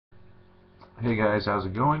Hey guys, how's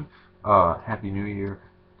it going? Happy New Year.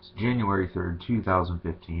 It's January 3rd,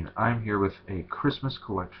 2015. I'm here with a Christmas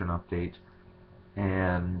collection update,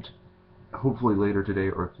 and hopefully later today,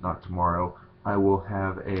 or if not tomorrow, I will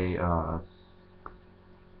have a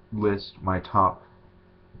list, my top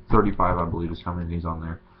 35, I believe is how many is on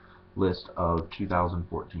there, list of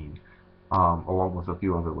 2014, along with a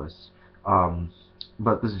few other lists. Um,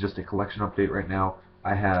 but this is just a collection update right now.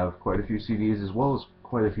 I have quite a few CDs as well as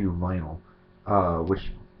quite a few vinyl,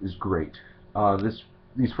 which is great.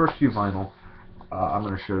 These first few vinyl I'm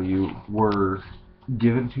going to show you were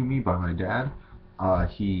given to me by my dad.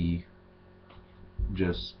 He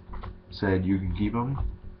just said you can keep them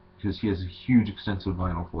because he has a huge, extensive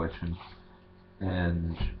vinyl collection,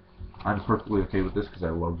 and I'm perfectly okay with this because I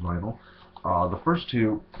love vinyl. The first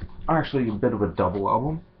two are actually a bit of a double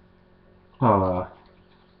album. Uh,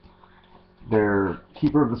 they're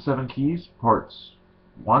Keeper of the Seven Keys, parts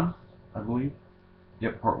 1, I believe.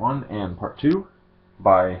 Yep, part 1 and part 2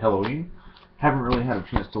 by Helloween. Haven't really had a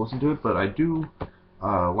chance to listen to it, but I do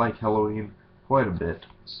like Helloween quite a bit,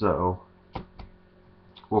 so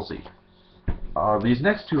we'll see. These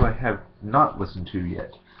next two I have not listened to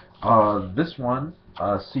yet. This one,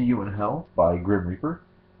 See You in Hell by Grim Reaper.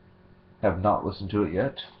 Have not listened to it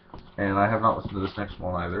yet. And I have not listened to this next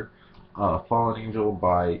one either. Fallen Angel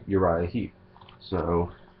by Uriah Heep.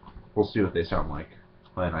 So, we'll see what they sound like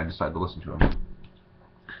when I decide to listen to them.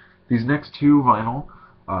 These next two vinyl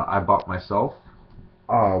I bought myself.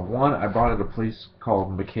 One I bought at a place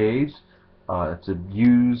called McKay's. It's a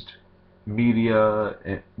used media,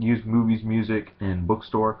 used movies, music, and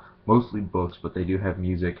bookstore. Mostly books, but they do have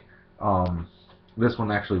music. This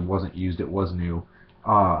one actually wasn't used, it was new.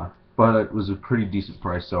 But it was a pretty decent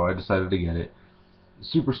price, so I decided to get it.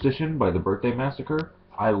 Superstition by The Birthday Massacre.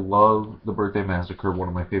 I love The Birthday Massacre, one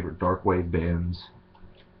of my favorite dark wave bands.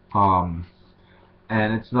 And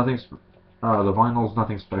it's nothing, the vinyl's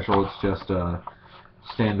nothing special, it's just a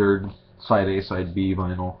standard side A, side B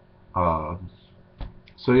vinyl.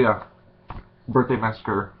 So yeah, Birthday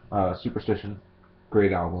Massacre, Superstition,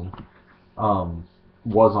 great album.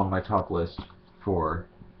 Was on my top list for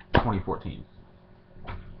 2014.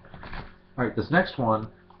 Alright, this next one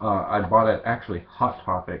I bought at actually Hot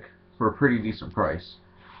Topic for a pretty decent price,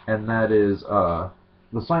 and that is The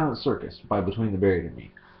Silent Circus by Between the Buried and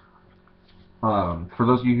Me. For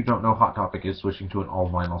those of you who don't know, Hot Topic is switching to an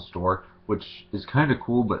all-vinyl store, which is kind of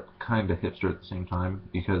cool but kind of hipster at the same time,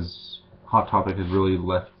 because Hot Topic has really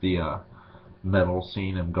left the metal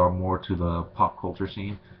scene and gone more to the pop culture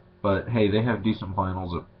scene. But hey, they have decent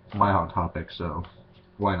vinyls at my Hot Topic, so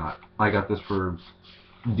why not? I got this for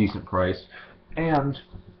a decent price, and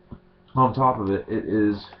on top of it, it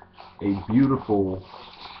is a beautiful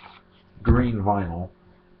green vinyl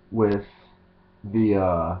with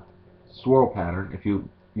the swirl pattern. If you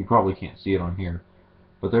probably can't see it on here,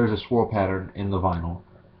 but there's a swirl pattern in the vinyl,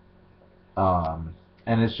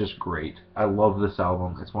 and it's just great. I love this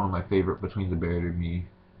album. It's one of my favorite Between the Buried and Me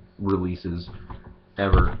releases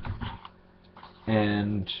ever,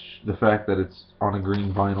 and the fact that it's on a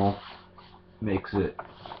green vinyl makes it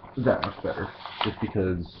that much better, just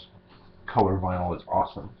because color vinyl is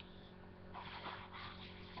awesome.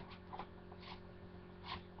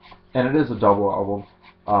 And it is a double album,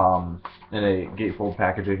 in a gatefold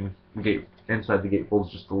packaging. Inside the gatefold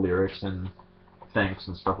is just the lyrics and thanks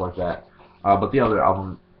and stuff like that. But the other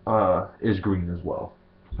album is green as well.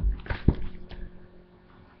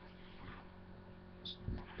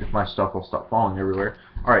 If my stuff will stop falling everywhere.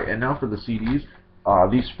 Alright, and now for the CDs.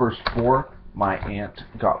 These first four my aunt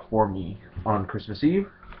got for me on Christmas Eve.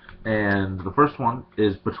 And the first one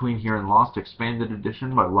is Between Here and Lost Expanded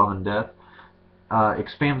Edition by Love and Death.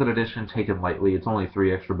 Expanded edition taken lightly. It's only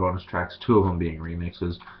 3 extra bonus tracks, 2 of them being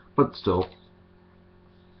remixes, but still.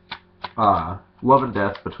 Love and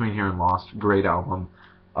Death, Between Here and Lost, great album.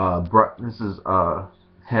 This is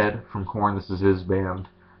Head from Korn. This is his band.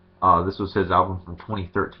 This was his album from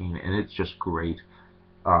 2013, and it's just great.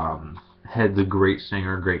 Head's a great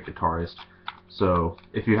singer, great guitarist. So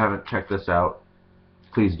if you haven't checked this out,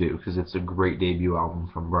 please do, because it's a great debut album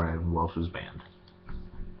from Brian Welsh's band.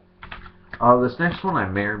 This next one I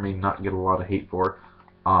may or may not get a lot of hate for,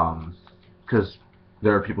 because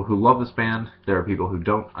there are people who love this band, there are people who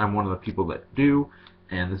don't. I'm one of the people that do,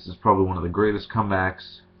 and this is probably one of the greatest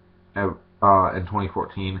comebacks in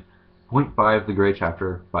 2014. Point 5, The Grey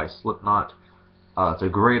Chapter by Slipknot. It's a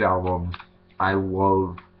great album. I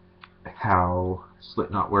love how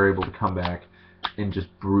Slipknot were able to come back and just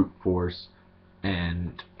brute force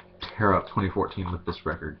and tear up 2014 with this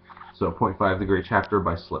record. So Point 5, The Grey Chapter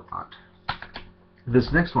by Slipknot.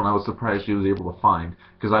 This next one I was surprised she was able to find,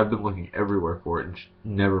 because I've been looking everywhere for it and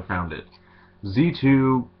never found it.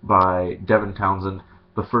 Z2 by Devin Townsend.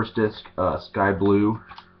 The first disc, Sky Blue,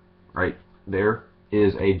 right there,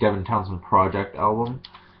 is a Devin Townsend Project album.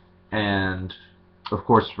 And, of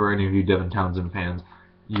course, for any of you Devin Townsend fans,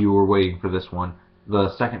 you were waiting for this one.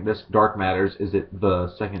 The second disc, Dark Matters, is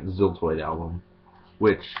the second Ziltoid album,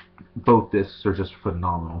 which both discs are just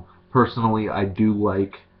phenomenal. Personally, I do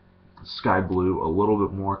like Sky Blue a little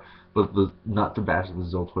bit more, but not to bash the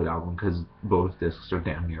Ziltoid album, because both discs are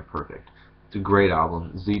damn near perfect. It's a great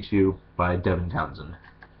album. Z2 by Devin Townsend.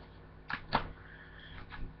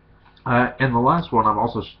 And the last one, I'm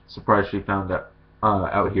also surprised she found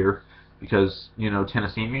out here, because, you know,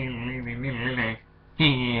 Tennessee,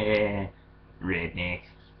 redneck.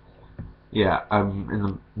 Yeah, I'm in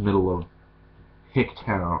the middle of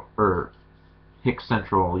Hicktown, or Hick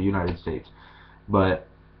Central, United States. But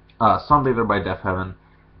Sunbather by Deafheaven,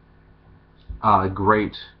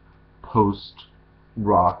 great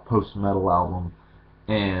post-rock, post-metal album,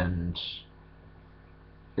 and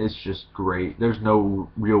it's just great. There's no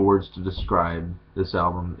real words to describe this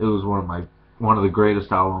album. It was one of the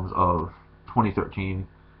greatest albums of 2013,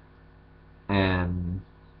 and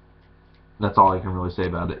that's all I can really say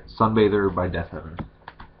about it. Sunbather by Deafheaven.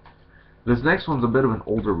 This next one's a bit of an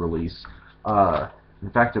older release. In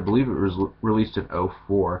fact, I believe it was released in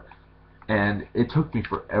 '04, and it took me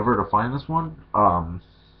forever to find this one.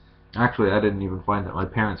 Actually, I didn't even find it. My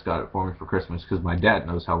parents got it for me for Christmas, because my dad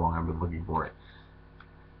knows how long I've been looking for it.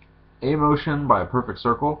 A-Motion by Perfect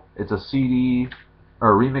Circle. It's a CD,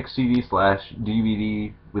 or a remix CD /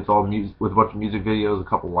 DVD with with a bunch of music videos, a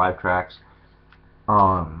couple live tracks,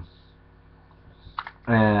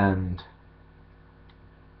 and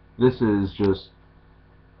this is just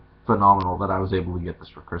phenomenal that I was able to get this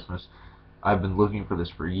for Christmas. I've been looking for this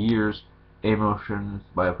for years. A-Motion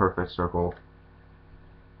by A Perfect Circle.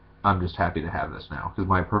 I'm just happy to have this now, because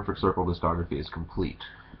my Perfect Circle discography is complete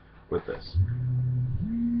with this.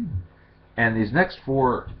 And these next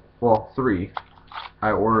three,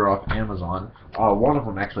 I ordered off Amazon. One of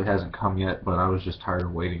them actually hasn't come yet, but I was just tired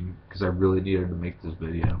of waiting, because I really needed to make this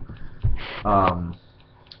video.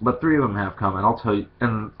 But three of them have come, and I'll tell you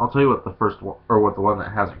what the first one, or what the one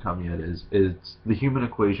that hasn't come yet is. It's The Human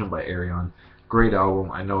Equation by Ayreon. Great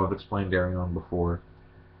album. I know I've explained Ayreon before,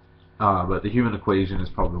 but The Human Equation is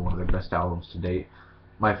probably one of their best albums to date.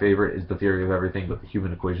 My favorite is The Theory of Everything, but The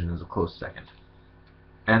Human Equation is a close second.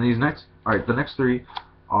 And the next three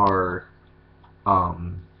are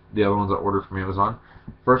the other ones I ordered from Amazon.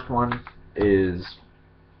 First one is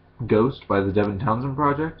Ghost by the Devin Townsend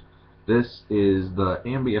Project. This is the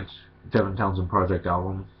ambient Devin Townsend Project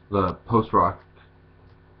album, the post-rock,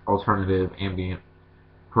 alternative, ambient,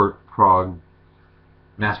 prog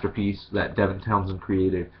masterpiece that Devin Townsend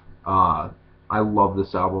created. I love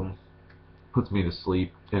this album. Puts me to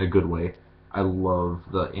sleep in a good way. I love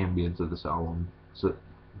the ambience of this album. So,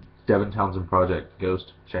 Devin Townsend Project,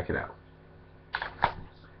 Ghost, check it out.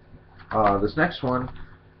 This next one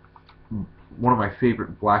of my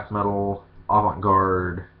favorite black metal,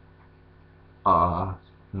 avant-garde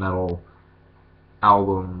metal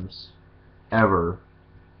albums ever.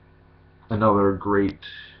 Another great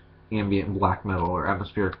ambient black metal or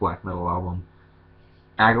atmospheric black metal album.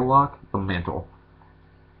 Agalloch, The Mantle.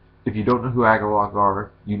 If you don't know who Agalloch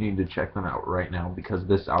are, you need to check them out right now, because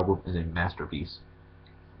this album is a masterpiece.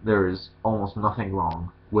 There is almost nothing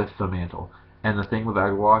wrong with The Mantle. And the thing with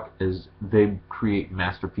Agalloch is they create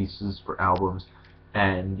masterpieces for albums,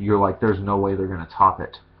 and you're like, there's no way they're going to top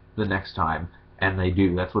it the next time. And they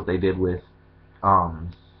do. That's what they did with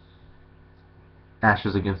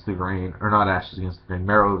Ashes Against the Grain, or not Ashes Against the Grain,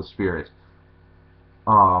 Marrow of the Spirit,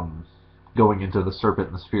 going into The Serpent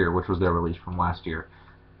and the Sphere, which was their release from last year.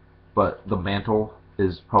 But The Mantle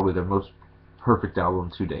is probably their most perfect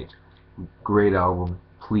album to date. Great album.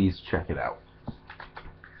 Please check it out.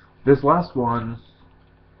 This last one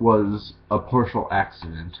was a partial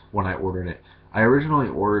accident when I ordered it. I originally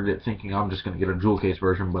ordered it thinking I'm just going to get a jewel case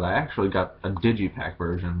version, but I actually got a digipack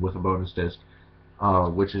version with a bonus disc,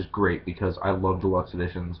 which is great because I love deluxe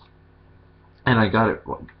editions. And I got it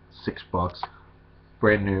like $6,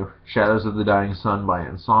 brand new. Shadows of the Dying Sun by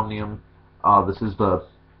Insomnium. This is the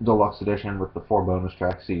deluxe edition with the 4 bonus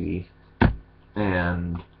track CD,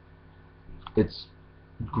 and it's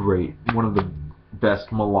great. One of the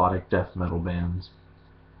best melodic death metal bands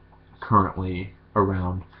currently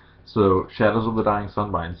around. So, Shadows of the Dying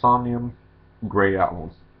Sun by Insomnium, great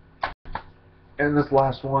album. And this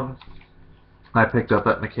last one I picked up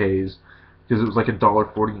at McKay's because it was like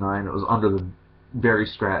 $1.49. It was under the very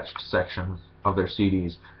scratched section of their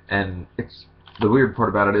CDs, and it's The weird part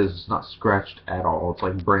about it is it's not scratched at all. It's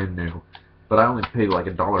like brand new. But I only paid like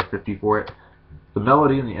 $1.50 for it. The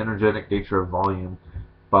Melody and the Energetic Nature of Volume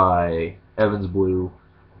by Evans Blue.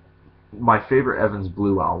 My favorite Evans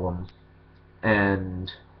Blue album.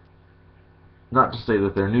 And not to say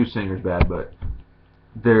that their new singer's bad, but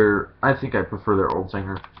I think I prefer their old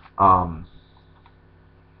singer.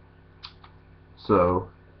 So,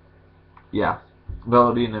 yeah.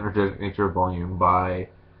 Melody and Energetic Nature of Volume by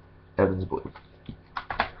Evans Blue.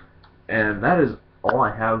 And that is all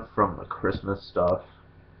I have from the Christmas stuff.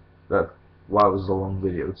 That, wow, it was a long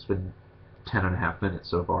video. It's been 10.5 minutes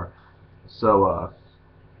so far. So,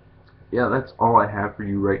 yeah, that's all I have for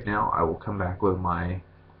you right now. I will come back with my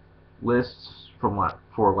lists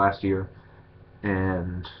for last year,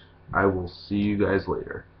 and I will see you guys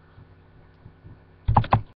later.